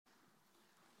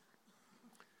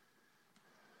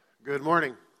Good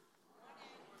morning.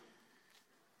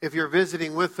 If you're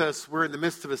visiting with us, we're in the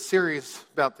midst of a series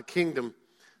about the kingdom,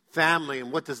 family,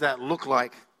 and what does that look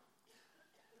like.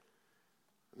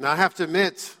 Now, I have to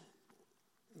admit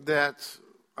that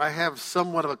I have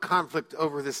somewhat of a conflict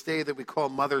over this day that we call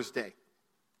Mother's Day.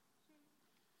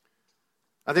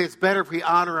 I think it's better if we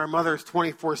honor our mothers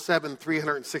 24/7,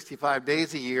 365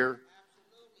 days a year.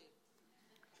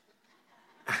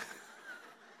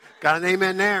 Got an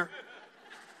amen there.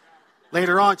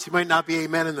 Later on, she might not be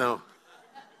amening though.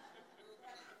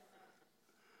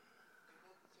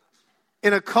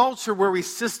 In a culture where we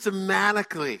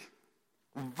systematically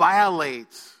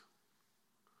violate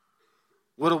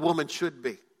what a woman should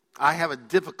be, I have a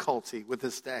difficulty with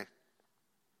this day.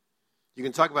 You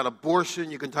can talk about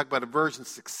abortion, you can talk about aversion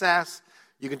success,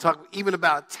 you can talk even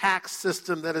about a tax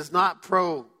system that is not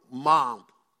pro-mom.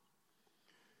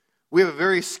 We have a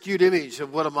very skewed image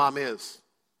of what a mom is,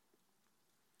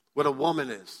 what a woman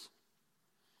is.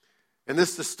 And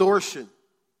this distortion,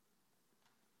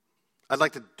 I'd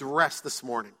like to address this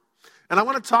morning. And I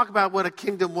want to talk about what a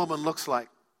kingdom woman looks like.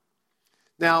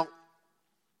 Now,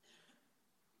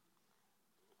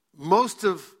 most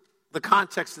of the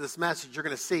context of this message you're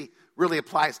going to see really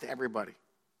applies to everybody.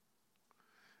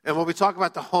 And when we talk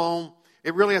about the home,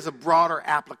 it really has a broader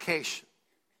application.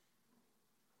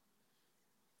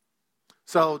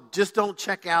 So just don't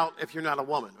check out if you're not a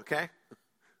woman, okay?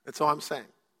 That's all I'm saying.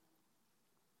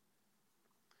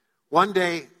 One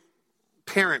day,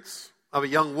 parents of a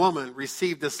young woman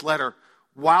received this letter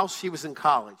while she was in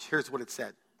college. Here's what it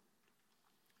said.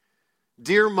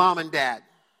 Dear Mom and Dad,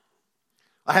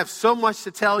 I have so much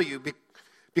to tell you.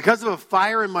 Because of a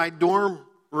fire in my dorm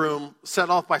room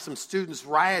set off by some students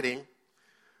rioting,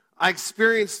 I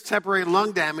experienced temporary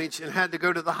lung damage and had to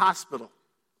go to the hospital.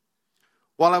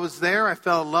 While I was there, I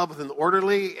fell in love with an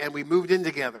orderly and we moved in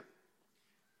together.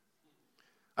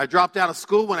 I dropped out of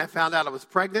school when I found out I was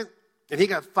pregnant, and he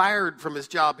got fired from his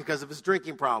job because of his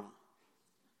drinking problem.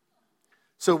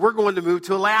 So we're going to move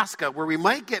to Alaska, where we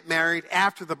might get married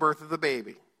after the birth of the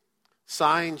baby.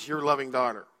 Signed, your loving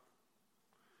daughter.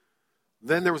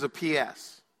 Then there was a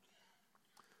P.S.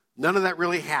 None of that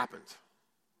really happened.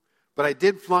 But I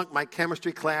did flunk my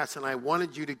chemistry class, and I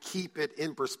wanted you to keep it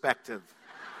in perspective.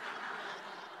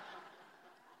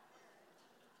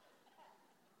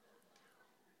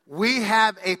 We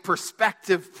have a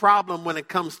perspective problem when it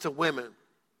comes to women.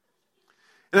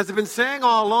 And as I've been saying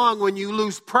all along, when you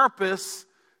lose purpose,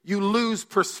 you lose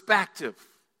perspective.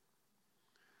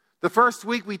 The first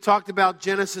week we talked about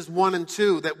Genesis 1 and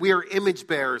 2, that we are image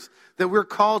bearers, that we're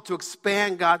called to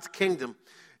expand God's kingdom.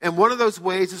 And one of those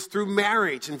ways is through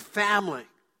marriage and family.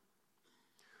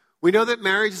 We know that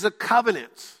marriage is a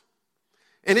covenant.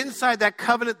 And inside that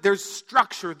covenant, there's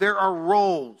structure, there are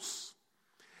roles.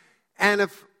 And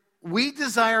if we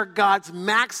desire God's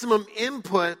maximum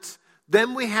input,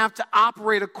 then we have to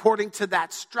operate according to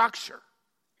that structure.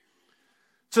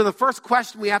 So the first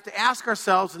question we have to ask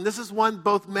ourselves, and this is one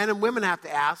both men and women have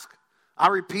to ask, I'll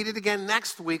repeat it again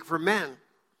next week for men.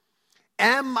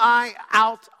 Am I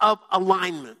out of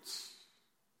alignment?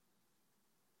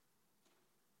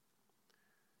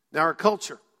 Now our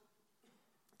culture,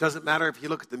 doesn't matter if you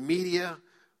look at the media,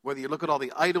 whether you look at all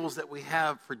the idols that we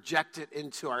have projected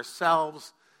into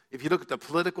ourselves, if you look at the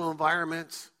political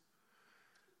environment,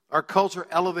 our culture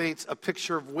elevates a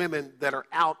picture of women that are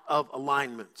out of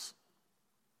alignment.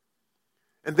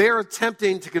 And they are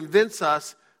attempting to convince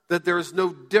us that there is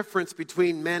no difference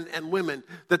between men and women,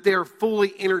 that they are fully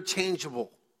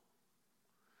interchangeable.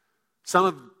 Some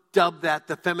have dubbed that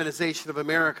the feminization of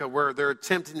America, where they're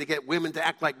attempting to get women to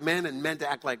act like men and men to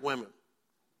act like women.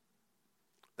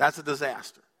 That's a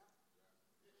disaster.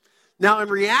 Now, in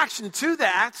reaction to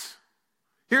that,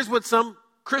 here's what some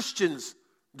Christians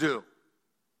do.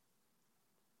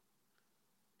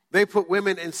 They put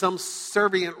women in some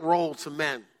subservient role to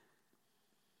men.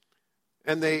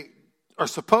 And they are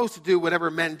supposed to do whatever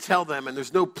men tell them, and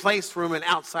there's no place for women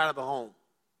outside of the home.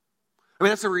 I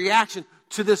mean, that's a reaction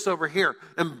to this over here,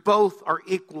 and both are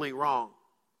equally wrong.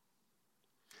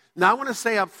 Now, I want to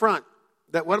say up front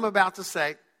that what I'm about to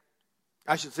say,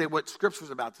 I should say what Scripture is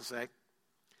about to say,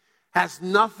 has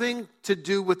nothing to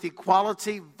do with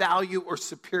equality, value, or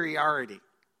superiority.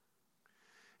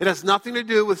 It has nothing to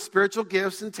do with spiritual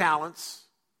gifts and talents.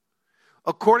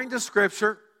 According to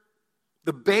Scripture,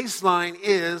 the baseline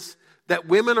is that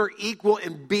women are equal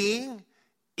in being,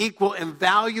 equal in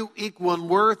value, equal in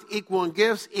worth, equal in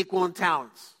gifts, equal in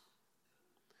talents.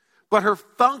 But her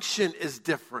function is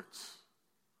different.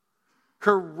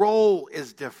 Her role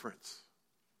is different.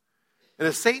 And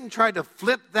as Satan tried to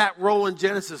flip that role in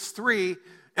Genesis 3,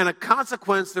 and a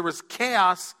consequence, there was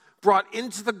chaos brought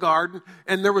into the garden,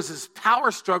 and there was this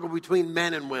power struggle between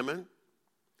men and women.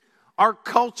 Our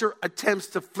culture attempts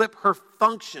to flip her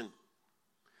function.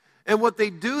 And what they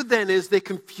do then is they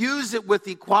confuse it with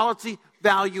equality,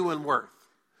 value, and worth.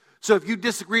 So if you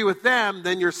disagree with them,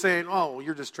 then you're saying, oh,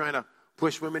 you're just trying to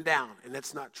push women down. And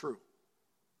that's not true.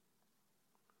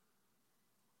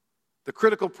 The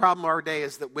critical problem of our day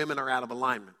is that women are out of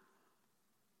alignment.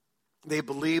 They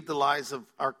believe the lies of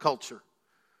our culture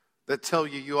that tell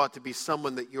you you ought to be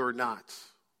someone that you're not.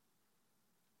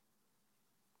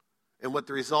 And what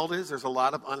the result is, there's a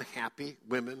lot of unhappy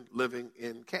women living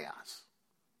in chaos.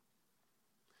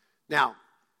 Now,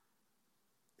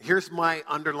 here's my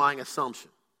underlying assumption.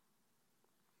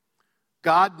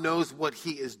 God knows what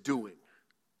he is doing.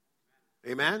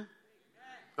 Amen?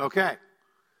 Okay.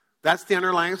 That's the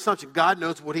underlying assumption. God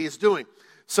knows what he is doing.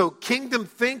 So kingdom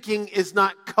thinking is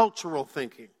not cultural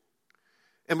thinking.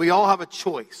 And we all have a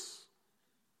choice.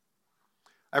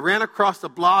 I ran across a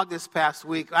blog this past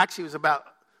week. Actually, it was about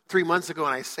 3 months ago,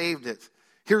 and I saved it.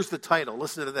 Here's the title.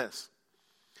 Listen to this.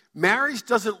 Marriage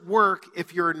doesn't work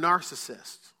if you're a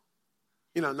narcissist.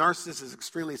 You know, narcissist is an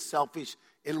extremely selfish,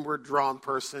 inward-drawn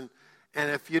person. And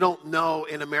if you don't know,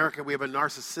 in America, we have a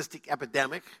narcissistic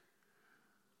epidemic.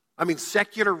 I mean,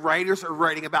 secular writers are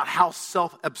writing about how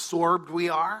self-absorbed we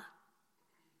are.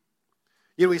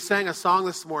 You know, we sang a song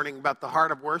this morning about the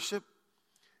heart of worship.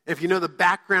 If you know the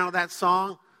background of that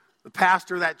song, the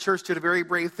pastor of that church did a very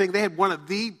brave thing. They had one of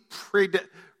the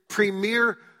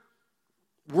premier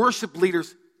worship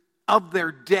leaders of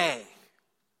their day.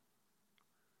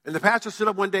 And the pastor stood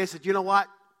up one day and said, you know what?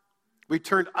 We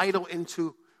turned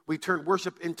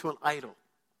worship into an idol.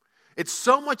 It's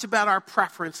so much about our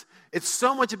preference. It's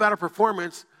so much about our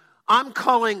performance. I'm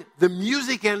calling the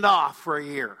music end off for a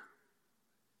year.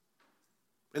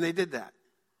 And they did that.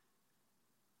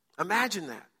 Imagine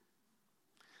that.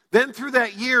 Then through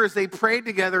that year, as they prayed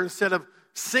together, instead of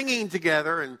singing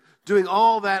together and doing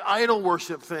all that idol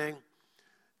worship thing,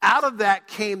 out of that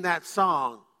came that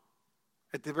song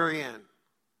at the very end.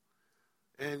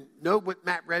 And note what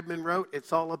Matt Redman wrote.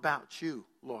 It's all about you,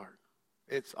 Lord.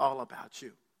 It's all about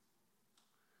you.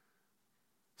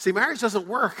 See, marriage doesn't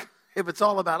work if it's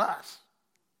all about us.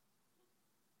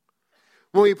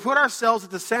 When we put ourselves at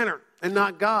the center and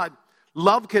not God,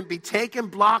 love can be taken,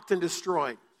 blocked, and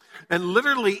destroyed. And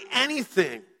literally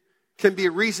anything can be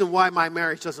a reason why my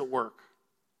marriage doesn't work.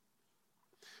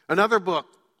 Another book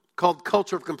called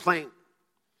Culture of Complaint.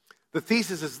 The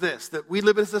thesis is this, that we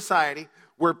live in a society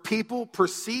where people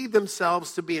perceive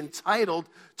themselves to be entitled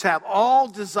to have all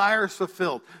desires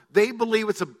fulfilled. They believe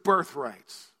it's a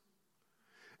birthright.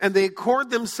 And they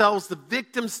accord themselves the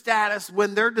victim status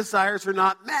when their desires are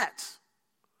not met.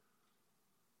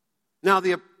 Now,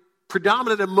 the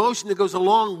predominant emotion that goes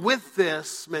along with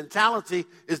this mentality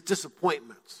is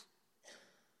disappointment.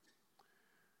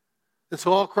 And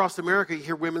so all across America, you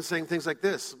hear women saying things like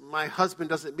this. My husband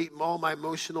doesn't meet all my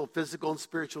emotional, physical, and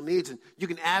spiritual needs. And you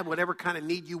can add whatever kind of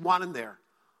need you want in there.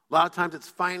 A lot of times it's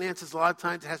finances. A lot of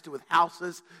times it has to do with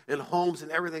houses and homes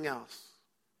and everything else.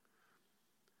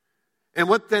 And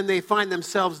what then they find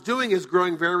themselves doing is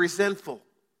growing very resentful.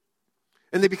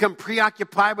 And they become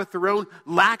preoccupied with their own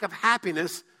lack of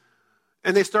happiness.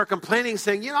 And they start complaining,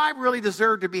 saying, you know, I really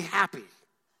deserve to be happy.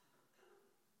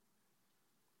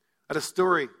 I had a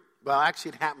story. Well, actually,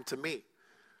 it happened to me.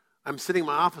 I'm sitting in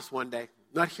my office one day,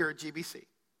 not here at GBC.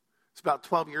 It's about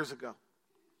 12 years ago.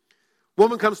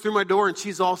 Woman comes through my door, and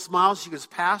she's all smiles. She goes,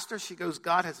 Pastor, she goes,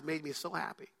 God has made me so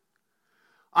happy.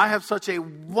 I have such a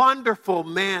wonderful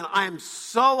man. I am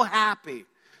so happy.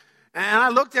 And I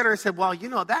looked at her and said, well, you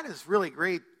know, that is really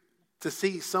great to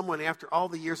see someone after all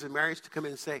the years of marriage to come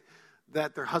in and say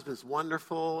that their husband's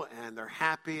wonderful and they're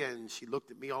happy. And she looked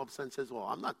at me all of a sudden and says, well,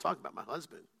 I'm not talking about my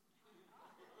husband.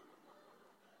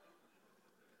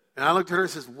 And I looked at her and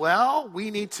says, well,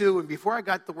 we need to. And before I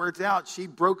got the words out, she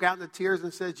broke out into tears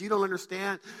and says, you don't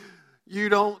understand. You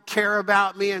don't care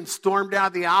about me, and stormed out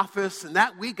of the office. And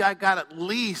that week I got at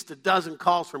least a dozen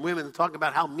calls from women talking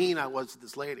about how mean I was to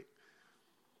this lady.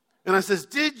 And I says,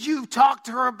 did you talk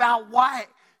to her about why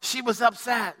she was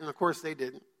upset? And of course they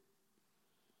didn't.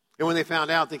 And when they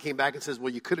found out, they came back and says,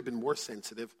 well, you could have been more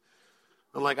sensitive.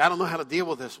 I'm like, I don't know how to deal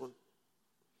with this one.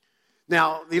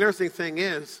 Now, the interesting thing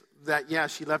is that, yeah,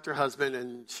 she left her husband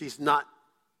and she's not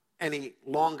any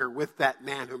longer with that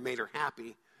man who made her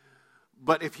happy.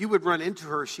 But if you would run into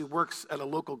her, she works at a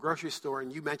local grocery store,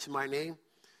 and you mention my name,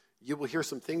 you will hear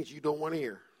some things you don't want to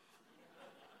hear.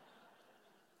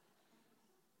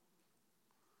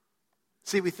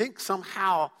 See, we think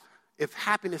somehow if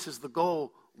happiness is the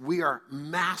goal, we are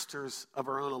masters of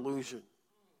our own illusion.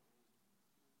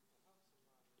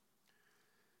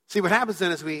 See, what happens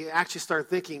then is we actually start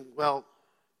thinking, well,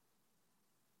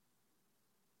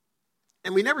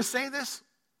 and we never say this,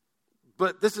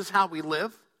 but this is how we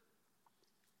live.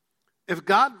 If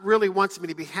God really wants me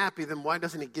to be happy, then why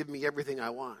doesn't he give me everything I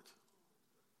want?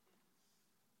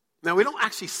 Now, we don't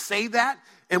actually say that,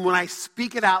 and when I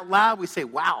speak it out loud, we say,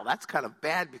 wow, that's kind of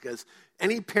bad, because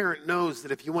any parent knows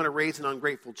that if you want to raise an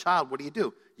ungrateful child, what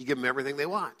do? You give them everything they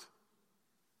want.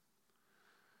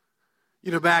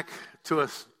 You know, back to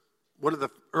one of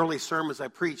the early sermons I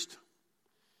preached,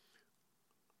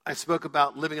 I spoke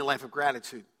about living a life of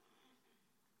gratitude.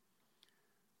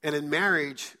 And in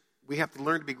marriage, we have to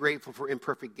learn to be grateful for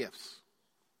imperfect gifts.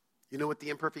 You know what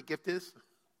the imperfect gift is?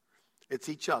 It's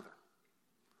each other.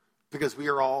 Because we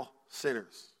are all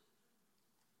sinners.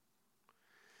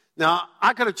 Now,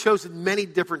 I could have chosen many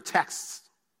different texts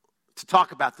to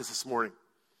talk about this morning.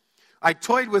 I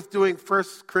toyed with doing 1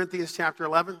 Corinthians chapter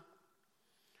 11.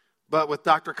 But with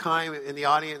Dr. Keim in the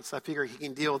audience, I figure he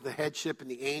can deal with the headship and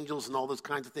the angels and all those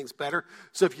kinds of things better.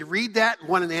 So if you read that and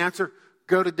want an answer,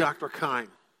 go to Dr. Keim,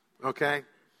 okay?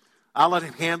 I'll let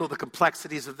him handle the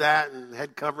complexities of that and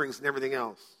head coverings and everything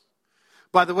else.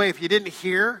 By the way, if you didn't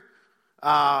hear,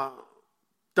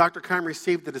 Dr. Keim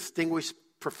received the Distinguished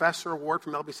Professor Award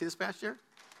from LBC this past year.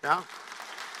 Yeah.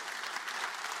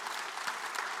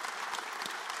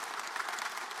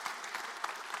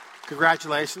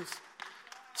 Congratulations.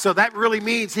 So that really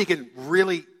means he can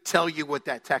really tell you what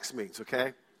that text means,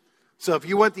 okay? So if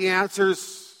you want the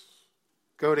answers,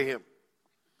 go to him.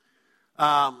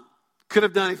 Could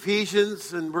have done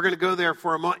Ephesians, and we're going to go there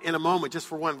in a moment, just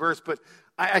for one verse. But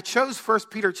I chose 1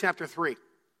 Peter chapter 3.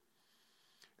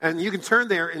 And you can turn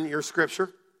there in your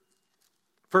scripture,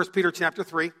 1 Peter chapter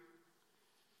 3.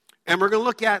 And we're going to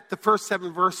look at the first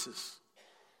 7 verses.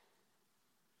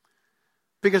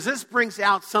 Because this brings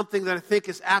out something that I think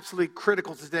is absolutely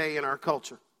critical today in our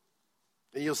culture.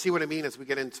 And you'll see what I mean as we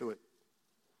get into it.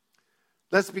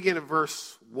 Let's begin at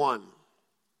verse 1.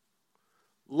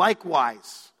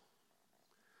 Likewise,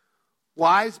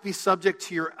 wives, be subject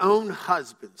to your own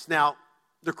husbands. Now,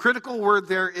 the critical word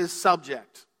there is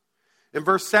subject. In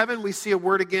verse 7, we see a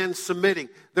word again, submitting.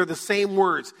 They're the same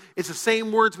words. It's the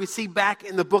same words we see back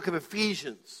in the book of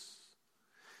Ephesians.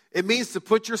 It means to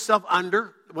put yourself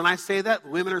under. When I say that,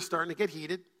 women are starting to get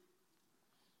heated.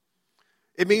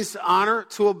 It means to honor,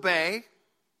 to obey.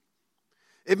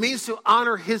 It means to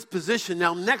honor his position.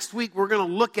 Now, next week, we're going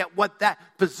to look at what that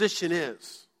position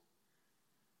is.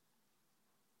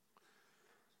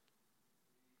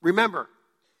 Remember,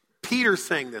 Peter's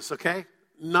saying this, okay?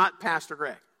 Not Pastor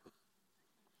Greg.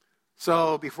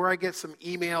 So before I get some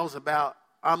emails about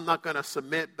I'm not going to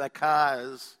submit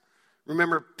because,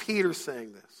 remember, Peter's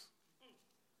saying this.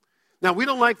 Now, we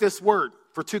don't like this word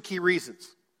for 2 key reasons.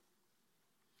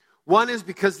 One is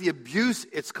because the abuse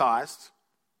it's caused.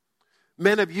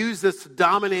 Men have used this to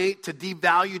dominate, to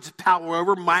devalue, to power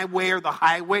over, my way or the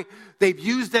highway. They've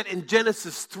used that in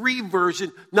Genesis 3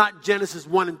 version, not Genesis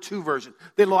 1 and 2 version.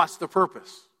 They lost the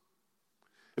purpose.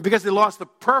 And because they lost the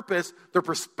purpose, their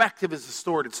perspective is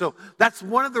distorted. So that's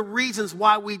one of the reasons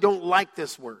why we don't like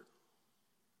this word.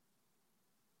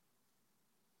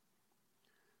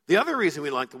 The other reason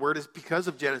we like the word is because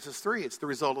of Genesis 3. It's the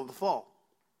result of the fall.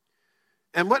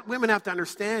 And what women have to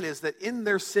understand is that in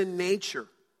their sin nature,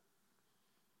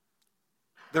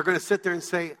 they're going to sit there and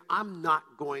say, I'm not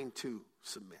going to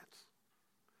submit.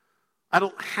 I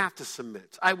don't have to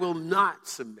submit. I will not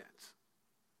submit.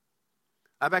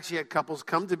 I've actually had couples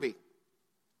come to me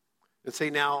and say,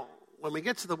 now, when we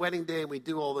get to the wedding day and we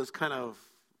do all this kind of,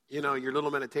 your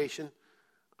little meditation,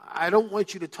 I don't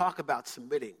want you to talk about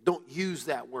submitting. Don't use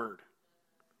that word.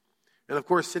 And of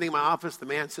course, sitting in my office, the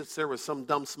man sits there with some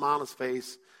dumb smile on his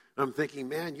face. And I'm thinking,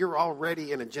 man, you're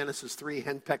already in a Genesis 3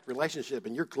 henpecked relationship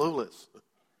and you're clueless.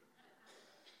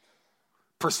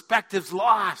 Perspective's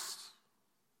lost.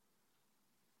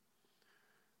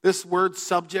 This word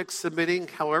subject, submitting,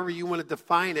 however you want to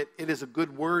define it, it is a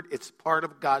good word. It's part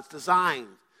of God's design.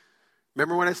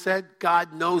 Remember what I said?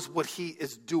 God knows what he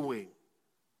is doing.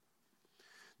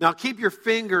 Now keep your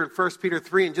finger in 1 Peter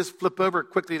 3 and just flip over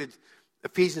quickly to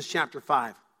Ephesians chapter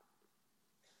 5.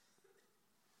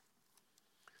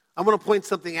 I'm going to point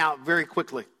something out very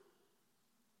quickly.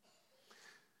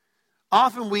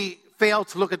 Often we fail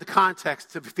to look at the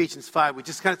context of Ephesians 5. We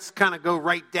just kind of go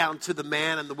right down to the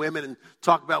man and the women and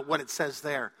talk about what it says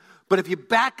there. But if you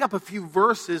back up a few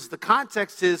verses, the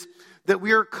context is that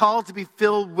we are called to be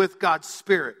filled with God's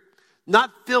Spirit.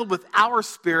 Not filled with our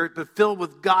spirit, but filled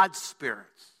with God's Spirit.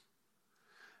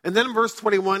 And then in verse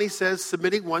 21, he says,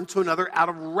 submitting one to another out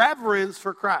of reverence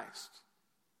for Christ.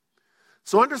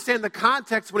 So understand the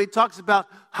context when he talks about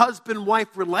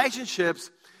husband-wife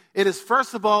relationships. It is,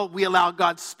 first of all, we allow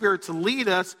God's Spirit to lead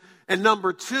us. And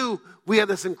number two, we have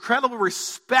this incredible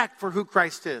respect for who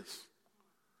Christ is.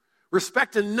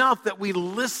 Respect enough that we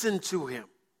listen to him.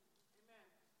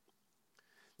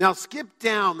 Now skip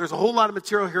down. There's a whole lot of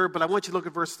material here, but I want you to look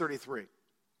at verse 33.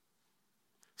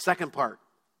 Second part.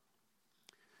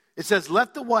 It says,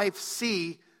 let the wife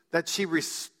see that she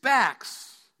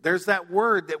respects. There's that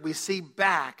word that we see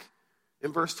back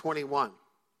in verse 21.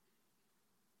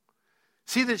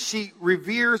 See that she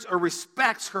reveres or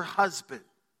respects her husband.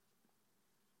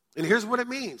 And here's what it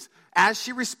means. As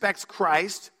she respects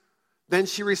Christ, then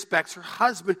she respects her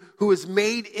husband, who is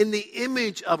made in the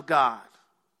image of God.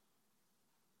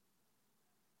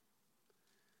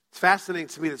 It's fascinating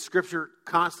to me that Scripture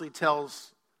constantly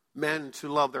tells men to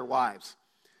love their wives.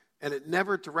 And it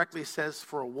never directly says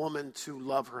for a woman to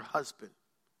love her husband.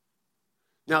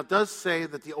 Now, it does say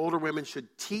that the older women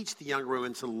should teach the younger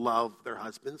women to love their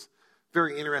husbands.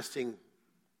 Very interesting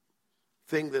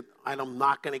thing that I'm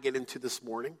not going to get into this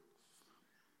morning.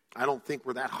 I don't think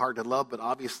we're that hard to love, but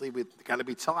obviously we've got to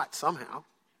be taught somehow.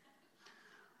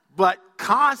 But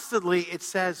constantly it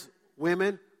says,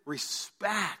 women,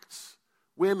 respect.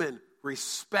 Women,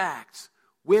 respect.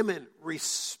 Women,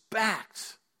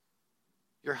 respect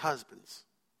your husbands.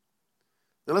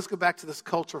 Now let's go back to this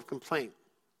culture of complaint.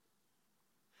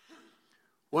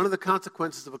 One of the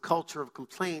consequences of a culture of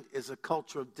complaint is a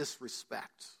culture of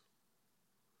disrespect.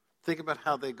 Think about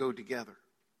how they go together.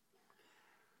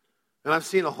 And I've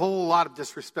seen a whole lot of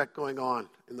disrespect going on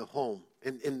in the home,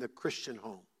 in the Christian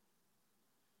home.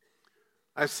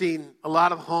 I've seen a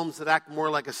lot of homes that act more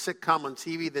like a sitcom on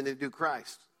TV than they do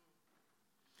Christ.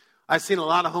 I've seen a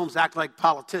lot of homes act like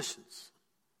politicians.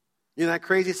 You know that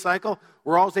crazy cycle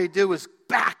where all they do is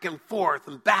back and forth,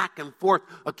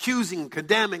 accusing,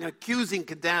 condemning.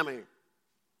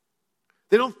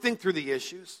 They don't think through the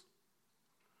issues.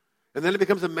 And then it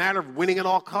becomes a matter of winning at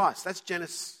all costs. That's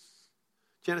Genesis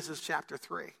chapter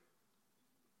 3.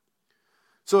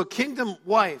 So a kingdom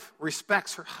wife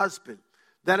respects her husband.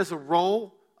 That is a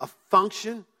role, a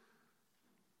function,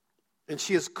 and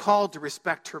she is called to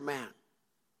respect her man.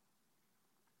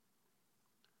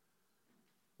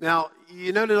 Now,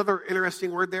 you note another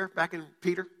interesting word there back in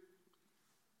Peter?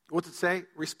 What's it say?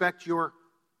 Respect your,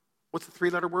 what's the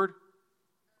three-letter word?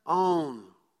 Own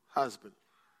husband.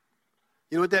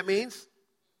 You know what that means?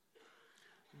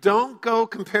 Don't go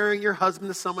comparing your husband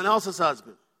to someone else's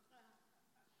husband.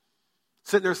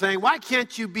 Sitting there saying, why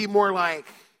can't you be more like?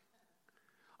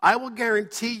 I will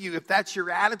guarantee you, if that's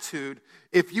your attitude,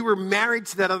 if you were married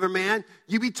to that other man,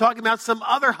 you'd be talking about some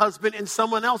other husband in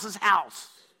someone else's house.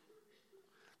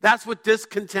 That's what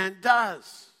discontent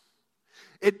does.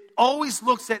 It always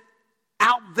looks at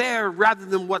out there rather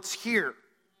than what's here.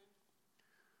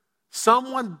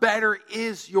 Someone better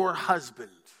is your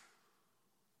husband.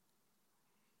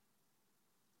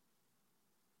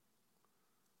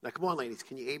 Now, come on, ladies.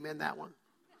 Can you amen that one?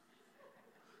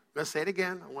 I'm going to say it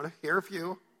again. I want to hear a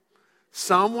few.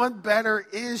 Someone better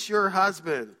is your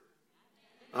husband.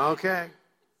 Okay.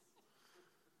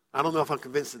 I don't know if I'm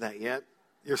convinced of that yet.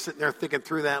 You're sitting there thinking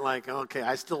through that like, okay,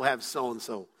 I still have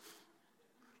so-and-so.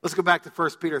 Let's go back to 1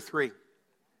 Peter 3.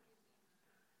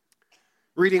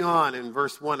 Reading on in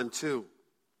verse 1 and 2.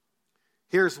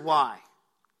 Here's why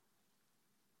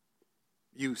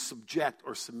you subject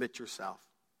or submit yourself.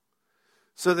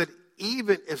 So that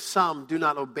even if some do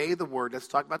not obey the word, let's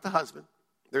talk about the husband,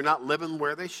 they're not living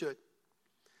where they should,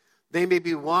 they may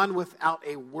be won without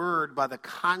a word by the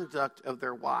conduct of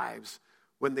their wives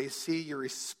when they see you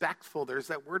respectful, there's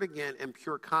that word again, and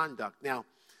pure conduct. Now,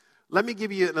 let me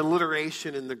give you an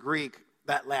alliteration in the Greek,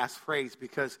 that last phrase,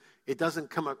 because it doesn't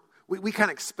come up. We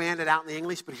kind of expand it out in the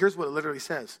English, but here's what it literally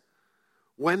says.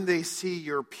 When they see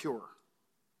you're pure.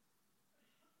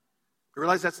 You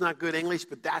realize that's not good English,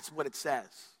 but that's what it says.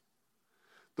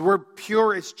 The word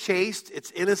pure is chaste,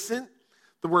 it's innocent.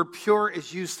 The word pure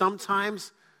is used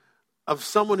sometimes of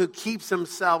someone who keeps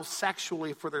themselves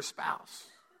sexually for their spouse.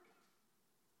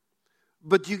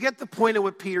 But do you get the point of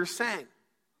what Peter's saying?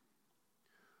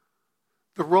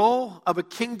 The role of a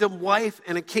kingdom wife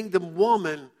and a kingdom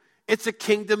woman, it's a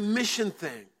kingdom mission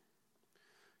thing.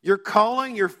 Your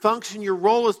calling, your function, your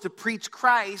role is to preach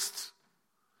Christ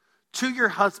to your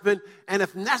husband, and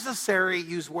if necessary,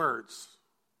 use words.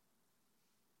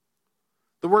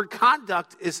 The word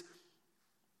conduct is,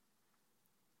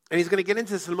 and he's going to get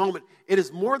into this in a moment, it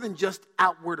is more than just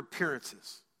outward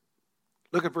appearances.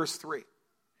 Look at verse 3.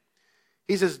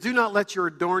 He says, do not let your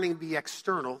adorning be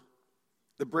external,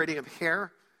 the braiding of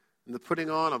hair and the putting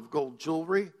on of gold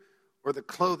jewelry or the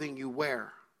clothing you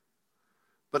wear.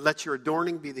 But let your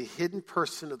adorning be the hidden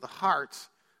person of the heart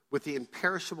with the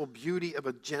imperishable beauty of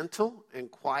a gentle and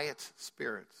quiet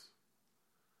spirit,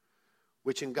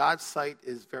 which in God's sight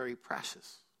is very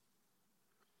precious.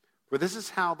 For this is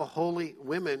how the holy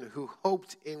women who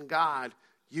hoped in God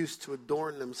used to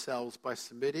adorn themselves by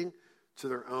submitting to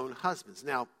their own husbands.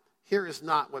 Now, here is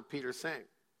not what Peter's saying.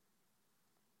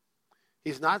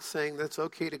 He's not saying that it's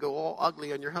okay to go all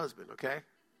ugly on your husband, okay?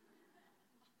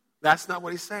 That's not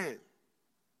what he's saying.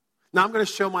 Now, I'm going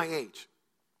to show my age.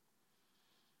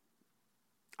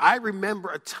 I remember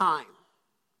a time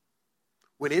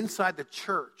when inside the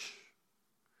church,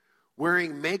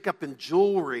 wearing makeup and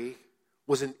jewelry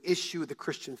was an issue of the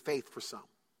Christian faith for some.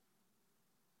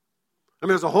 I mean,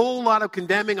 there's a whole lot of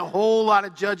condemning, a whole lot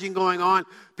of judging going on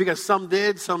because some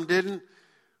did, some didn't.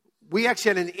 We actually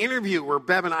had an interview where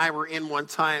Bev and I were in one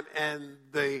time, and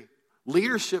the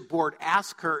leadership board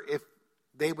asked her if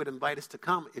they would invite us to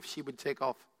come if she would take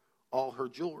off all her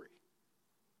jewelry.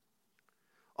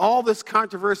 All this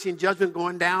controversy and judgment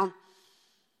going down.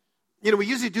 You know, we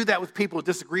usually do that with people who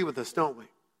disagree with us, don't we?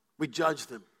 We judge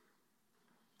them.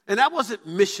 And that wasn't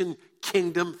mission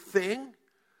kingdom thing.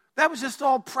 That was just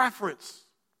all preference.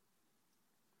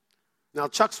 Now,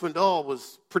 Chuck Swindoll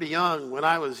was pretty young when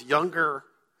I was younger.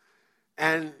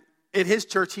 And in his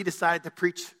church, he decided to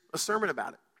preach a sermon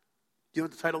about it. Do you know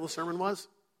what the title of the sermon was?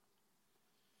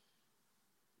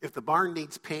 If the barn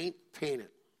needs paint, paint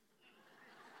it.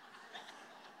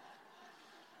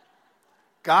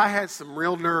 Guy had some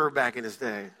real nerve back in his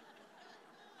day.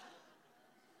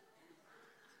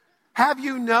 Have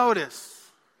you noticed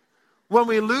when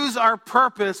we lose our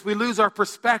purpose, we lose our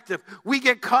perspective, we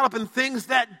get caught up in things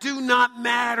that do not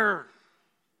matter?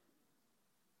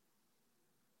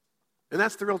 And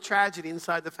that's the real tragedy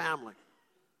inside the family.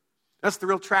 That's the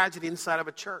real tragedy inside of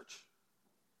a church.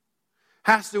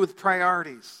 Has to do with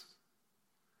priorities.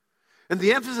 And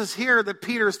the emphasis here that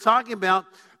Peter is talking about,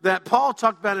 that Paul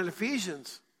talked about in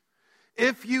Ephesians,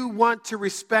 if you want to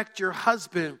respect your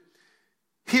husband,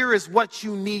 here is what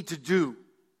you need to do.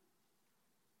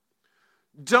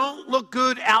 Don't look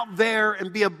good out there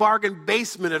and be a bargain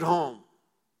basement at home.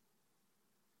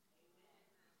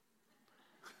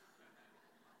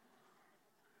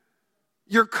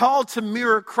 You're called to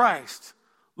mirror Christ.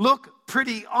 Look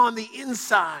pretty on the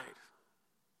inside.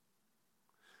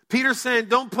 Peter's saying,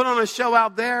 don't put on a show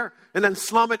out there and then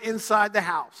slum it inside the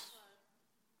house.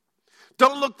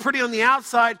 Don't look pretty on the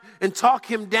outside and talk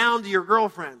him down to your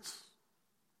girlfriends.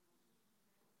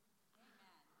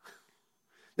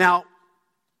 Now,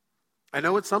 I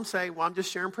know what some say, well, I'm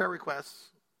just sharing prayer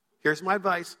requests. Here's my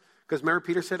advice, because remember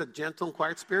Peter said a gentle and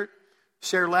quiet spirit?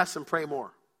 Share less and pray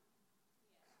more.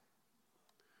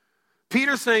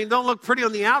 Peter's saying, don't look pretty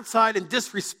on the outside and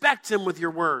disrespect him with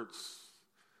your words.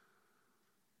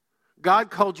 God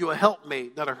called you a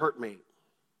helpmate, not a hurtmate.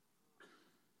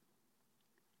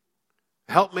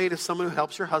 A helpmate is someone who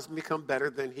helps your husband become better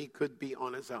than he could be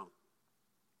on his own.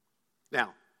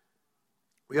 Now,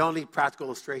 we all need practical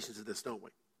illustrations of this, don't we?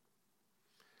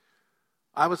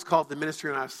 I was called to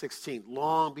ministry when I was 16,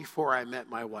 long before I met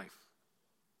my wife.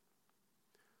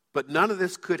 But none of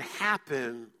this could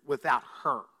happen without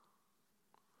her.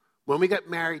 When we got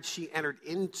married, she entered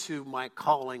into my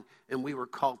calling, and we were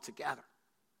called together.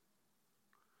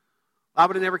 I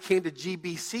would have never came to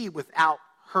GBC without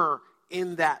her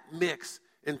in that mix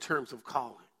in terms of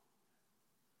calling.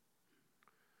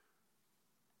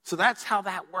 So that's how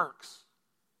that works.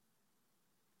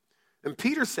 And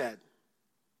Peter said,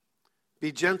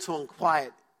 be gentle and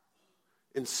quiet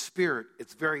in spirit.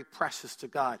 It's very precious to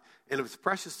God. And if it's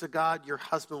precious to God, your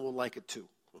husband will like it too.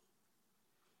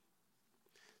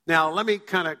 Now, let me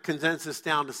kind of condense this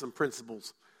down to some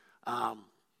principles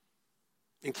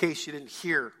in case you didn't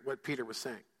hear what Peter was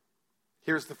saying.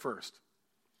 Here's the first.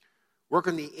 Work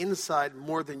on the inside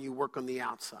more than you work on the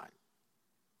outside.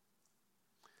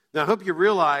 Now, I hope you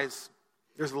realize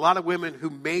there's a lot of women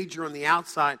who major on the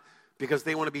outside because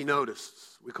they want to be noticed.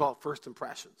 We call it first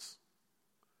impressions.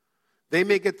 They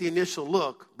may get the initial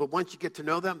look, but once you get to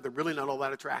know them, they're really not all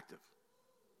that attractive.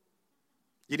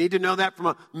 You need to know that from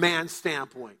a man's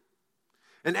standpoint.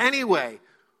 And anyway,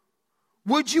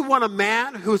 would you want a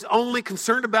man who's only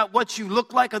concerned about what you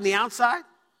look like on the outside?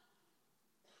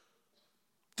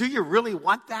 Do you really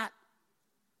want that?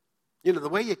 You know, the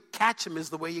way you catch him is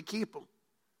the way you keep him.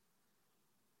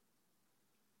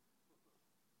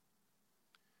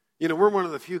 You know, we're one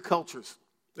of the few cultures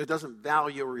that doesn't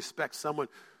value or respect someone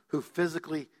who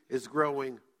physically is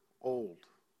growing old.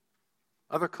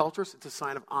 Other cultures, it's a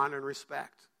sign of honor and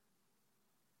respect.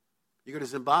 You go to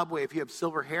Zimbabwe, if you have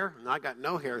silver hair, and I got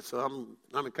no hair, so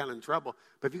I'm kind of in trouble.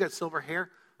 But if you got silver hair,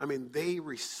 I mean, they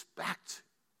respect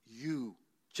you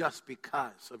just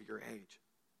because of your age.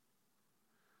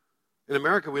 In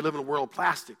America, we live in a world of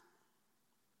plastic.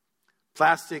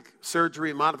 Plastic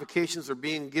surgery and modifications are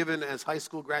being given as high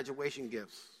school graduation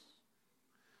gifts.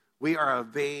 We are a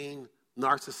vain,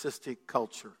 narcissistic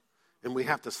culture, and we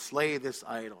have to slay this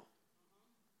idol.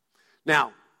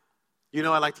 Now, you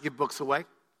know I like to give books away.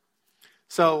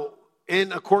 So,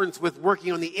 in accordance with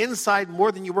working on the inside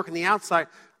more than you work on the outside,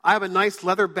 I have a nice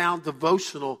leather-bound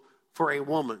devotional for a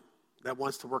woman that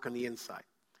wants to work on the inside.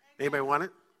 Anybody want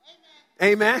it?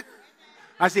 Amen. Amen?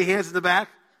 I see hands in the back.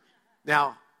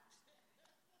 Now,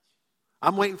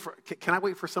 I'm waiting for, can I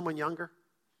wait for someone younger?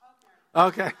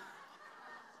 Okay.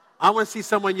 I want to see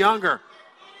someone younger.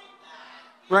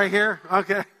 Right here?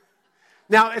 Okay.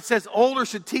 Now, it says older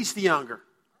should teach the younger.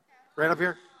 Right up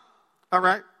here? All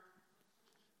right.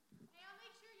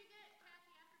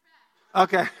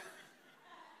 Okay.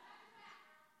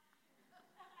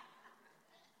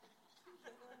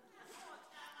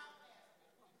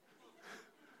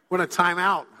 Want a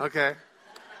timeout? Okay.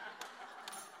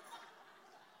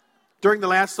 During the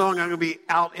last song, I'm going to be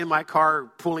out in my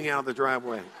car pulling out of the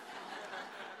driveway.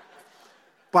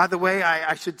 By the way,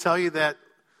 I should tell you that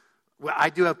I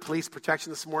do have police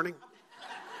protection this morning.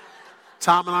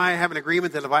 Tom and I have an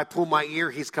agreement that if I pull my ear,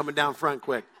 he's coming down front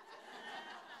quick.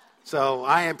 So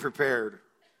I am prepared.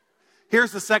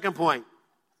 Here's the second point.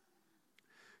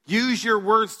 Use your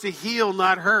words to heal,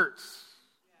 not hurt.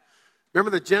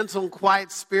 Remember the gentle and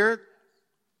quiet spirit?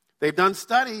 They've done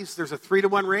studies. There's a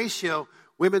 3-to-1 ratio.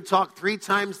 Women talk 3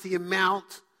 times the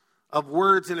amount of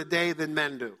words in a day than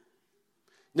men do.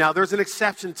 Now, there's an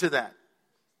exception to that.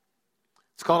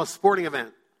 It's called a sporting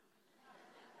event.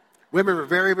 Women are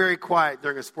very, very quiet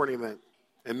during a sporting event,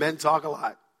 and men talk a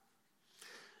lot.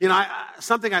 You know,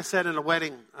 something I said in a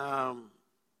wedding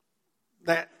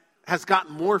that has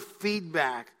gotten more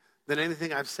feedback than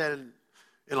anything I've said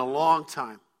in a long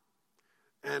time.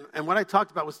 And what I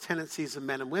talked about was tendencies of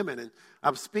men and women. And I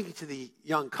was speaking to the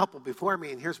young couple before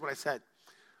me, and here's what I said.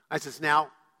 I says, now,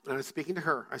 and I was speaking to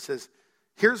her, I says,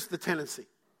 here's the tendency.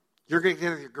 You're going to get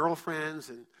with your girlfriends,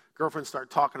 and girlfriends start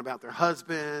talking about their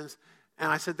husbands.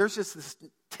 And I said, there's just this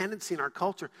tendency in our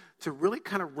culture to really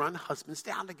kind of run husbands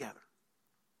down together.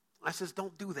 I says,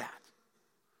 don't do that.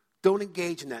 Don't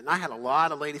engage in that. And I had a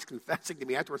lot of ladies confessing to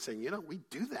me afterwards saying, you know, we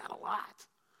do that a lot.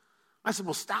 I said,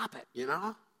 well, stop it, you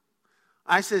know.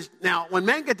 I says, now, when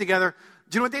men get together,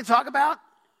 do you know what they talk about?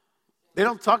 They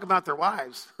don't talk about their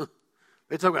wives.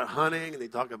 They talk about hunting, and they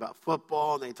talk about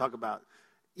football, and they talk about,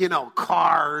 you know,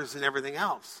 cars and everything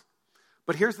else.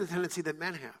 But here's the tendency that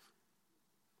men have.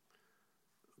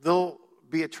 They'll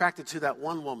be attracted to that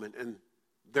one woman in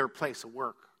their place of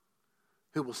work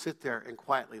who will sit there and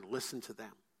quietly listen to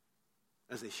them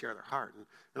as they share their heart.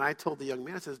 And I told the young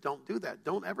man, I says, don't do that.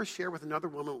 Don't ever share with another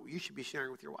woman what you should be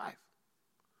sharing with your wife.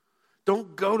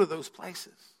 Don't go to those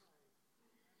places.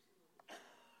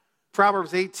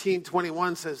 Proverbs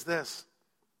 18:21 says this,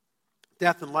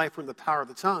 death and life are in the power of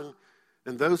the tongue,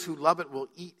 and those who love it will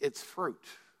eat its fruit.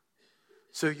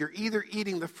 So you're either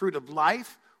eating the fruit of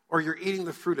life or you're eating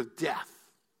the fruit of death.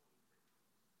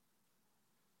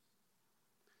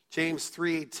 James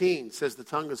 3:18 says the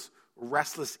tongue is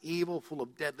restless evil, full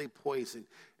of deadly poison.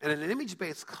 And in an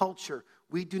image-based culture,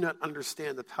 we do not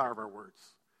understand the power of our words.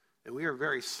 And we are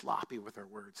very sloppy with our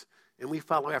words. And we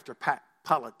follow after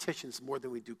politicians more than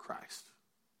we do Christ.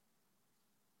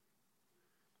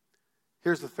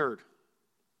 Here's the third.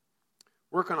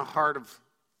 Work on a heart of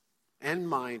and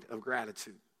mind of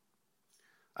gratitude.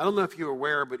 I don't know if you're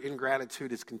aware, but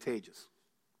ingratitude is contagious.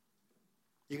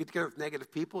 You get together with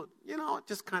negative people, you know, it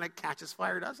just kind of catches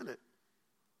fire, doesn't it?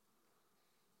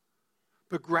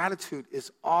 But gratitude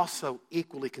is also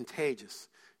equally contagious.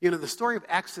 You know, the story of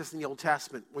Exodus in the Old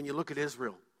Testament, when you look at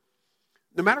Israel,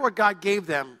 no matter what God gave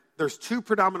them, there's 2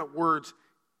 predominant words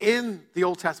in the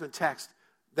Old Testament text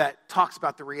that talks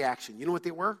about the reaction. You know what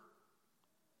they were?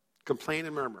 Complain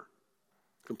and murmur.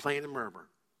 Complain and murmur.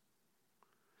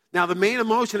 Now, the main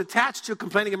emotion attached to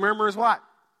complaining and murmur is what?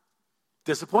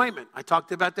 Disappointment. I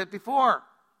talked about that before.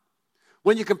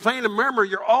 When you complain and murmur,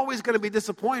 you're always going to be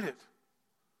disappointed.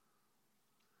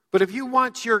 But if you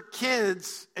want your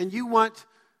kids and you want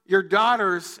your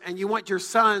daughters and you want your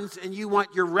sons and you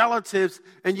want your relatives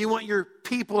and you want your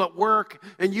people at work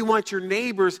and you want your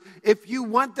neighbors, if you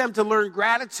want them to learn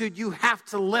gratitude, you have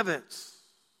to live it.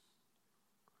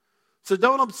 So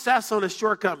don't obsess on the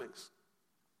shortcomings.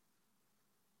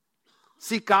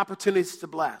 Seek opportunities to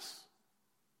bless.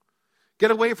 Get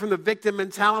away from the victim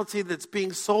mentality that's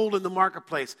being sold in the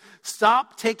marketplace.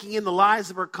 Stop taking in the lies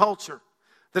of our culture.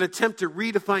 that attempt to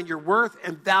redefine your worth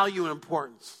and value and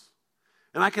importance.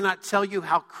 And I cannot tell you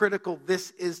how critical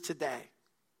this is today.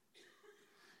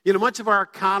 You know, much of our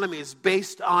economy is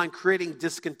based on creating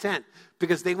discontent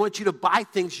because they want you to buy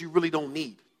things you really don't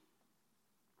need.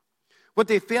 What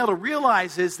they fail to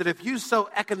realize is that if you sow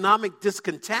economic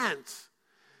discontent,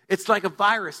 it's like a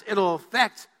virus. It'll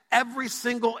affect every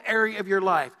single area of your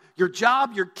life. Your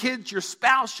job, your kids, your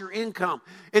spouse, your income.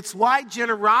 It's why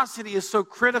generosity is so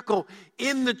critical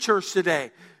in the church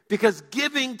today. Because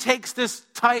giving takes this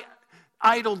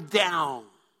idol down.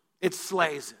 It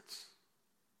slays it.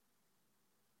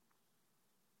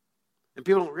 And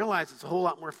people don't realize it's a whole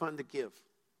lot more fun to give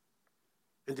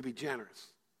and to be generous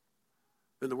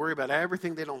than to worry about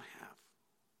everything they don't have.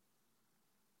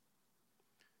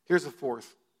 Here's a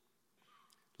fourth.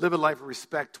 Live a life of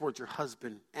respect towards your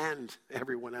husband and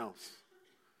everyone else.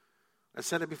 I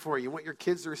said it before. You want your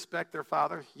kids to respect their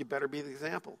father? You better be the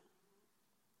example.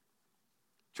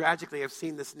 Tragically, I've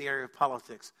seen this in the area of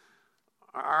politics.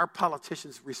 Our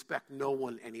politicians respect no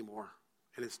one anymore.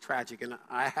 And it's tragic. And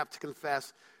I have to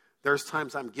confess, there's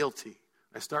times I'm guilty.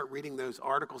 I start reading those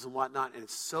articles and whatnot, and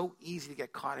it's so easy to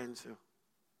get caught into.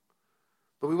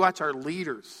 But we watch our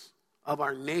leaders of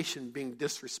our nation being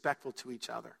disrespectful to each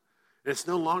other. And it's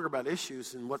no longer about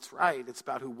issues and what's right. It's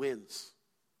about who wins.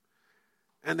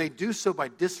 And they do so by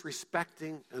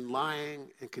disrespecting and lying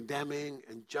and condemning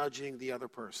and judging the other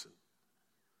person.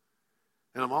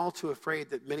 And I'm all too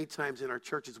afraid that many times in our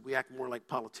churches we act more like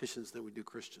politicians than we do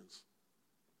Christians.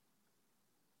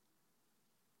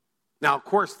 Now, of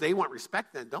course, they want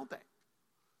respect then, don't they?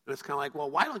 And it's kind of like, well,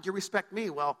 why don't you respect me?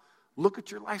 Well, look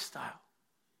at your lifestyle.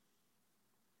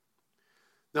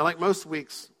 Now, like most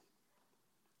weeks,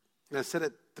 and I said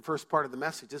it the first part of the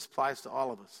message, this applies to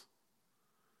all of us.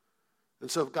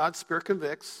 And so if God's Spirit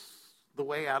convicts, the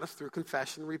way out is through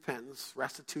confession, repentance,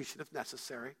 restitution if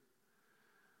necessary.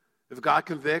 If God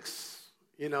convicts,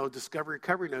 Discovery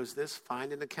Recovery knows this,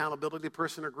 find an accountability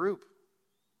person or group.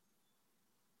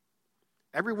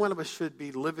 Every one of us should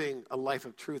be living a life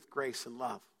of truth, grace, and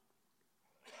love.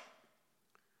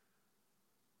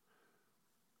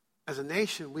 As a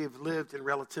nation, we have lived in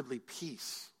relatively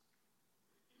peace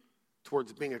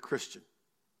towards being a Christian.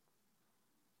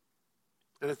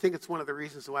 And I think it's one of the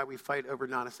reasons why we fight over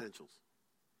non-essentials.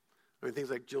 I mean, things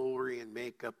like jewelry and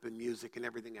makeup and music and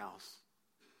everything else.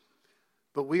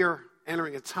 But we are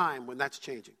entering a time when that's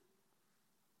changing.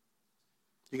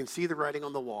 You can see the writing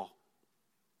on the wall.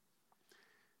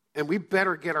 And we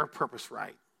better get our purpose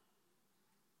right.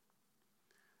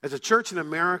 As a church in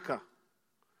America,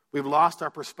 we've lost our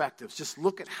perspectives. Just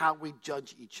look at how we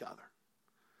judge each other.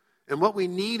 And what we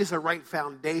need is a right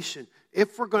foundation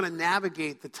if we're going to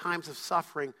navigate the times of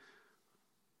suffering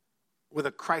with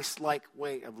a Christ-like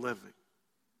way of living.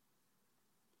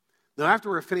 Now, after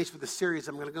we're finished with the series,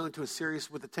 I'm going to go into a series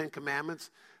with the Ten Commandments.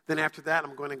 Then after that,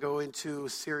 I'm going to go into a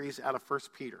series out of 1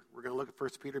 Peter. We're going to look at 1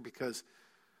 Peter because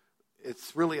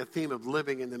it's really a theme of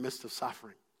living in the midst of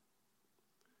suffering.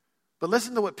 But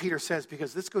listen to what Peter says,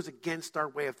 because this goes against our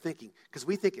way of thinking. Because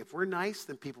we think if we're nice,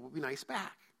 then people will be nice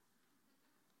back.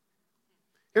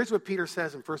 Here's what Peter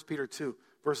says in 1 Peter 2,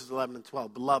 verses 11 and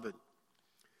 12. Beloved,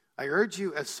 I urge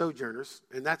you as sojourners,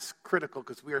 and that's critical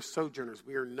because we are sojourners.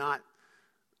 We are not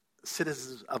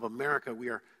citizens of America. We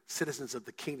are citizens of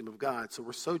the kingdom of God. So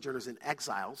we're sojourners and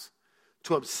exiles,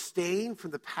 to abstain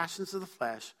from the passions of the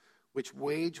flesh, which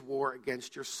wage war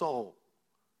against your soul.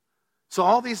 So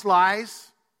all these lies,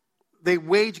 they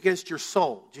wage against your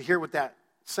soul. Did you hear what that's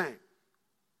saying?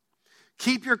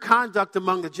 Keep your conduct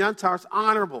among the Gentiles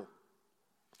honorable,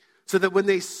 so that when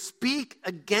they speak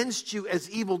against you as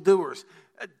evildoers,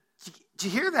 did you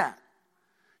hear that?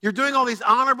 You're doing all these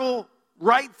honorable,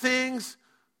 right things.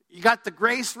 You got the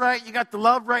grace right, you got the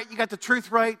love right, you got the truth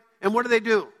right, and what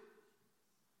do?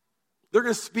 They're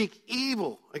going to speak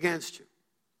evil against you,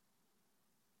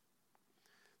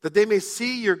 that they may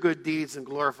see your good deeds and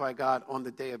glorify God on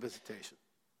the day of visitation.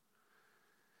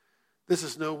 This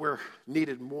is nowhere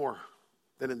needed more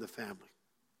than in the family.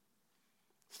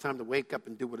 It's time to wake up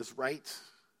and do what is right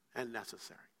and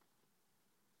necessary.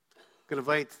 I'm going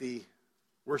to invite the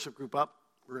worship group up.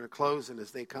 We're going to close, and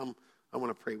as they come, I want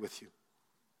to pray with you.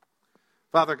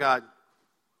 Father God,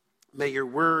 may your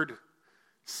word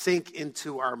sink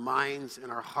into our minds and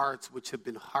our hearts, which have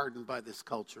been hardened by this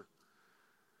culture.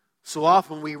 So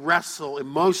often we wrestle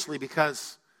emotionally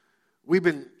because we've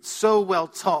been so well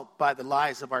taught by the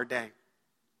lies of our day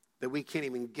that we can't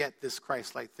even get this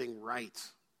Christ-like thing right.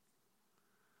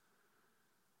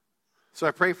 So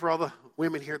I pray for all the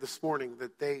women here this morning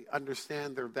that they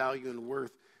understand their value and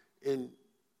worth in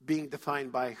being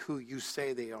defined by who you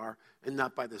say they are and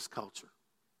not by this culture.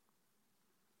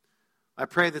 I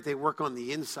pray that they work on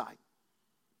the inside,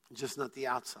 just not the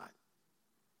outside.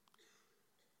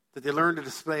 That they learn to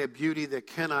display a beauty that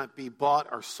cannot be bought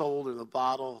or sold in a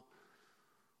bottle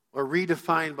or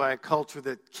redefined by a culture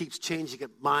that keeps changing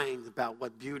its mind about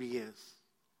what beauty is.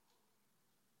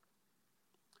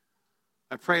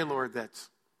 I pray, Lord, that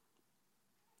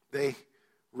they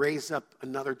raise up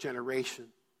another generation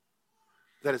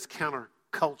that is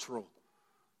countercultural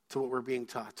to what we're being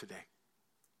taught today.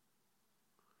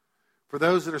 For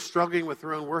those that are struggling with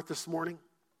their own worth this morning,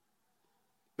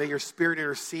 may your Spirit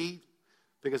intercede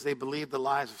because they believe the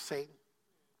lies of Satan.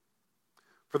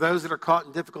 For those that are caught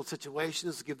in difficult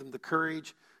situations, give them the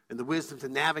courage and the wisdom to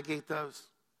navigate those.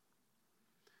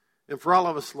 And for all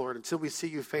of us, Lord, until we see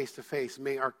you face to face,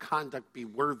 may our conduct be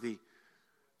worthy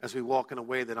as we walk in a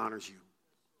way that honors you.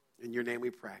 In your name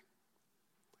we pray.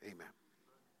 Amen.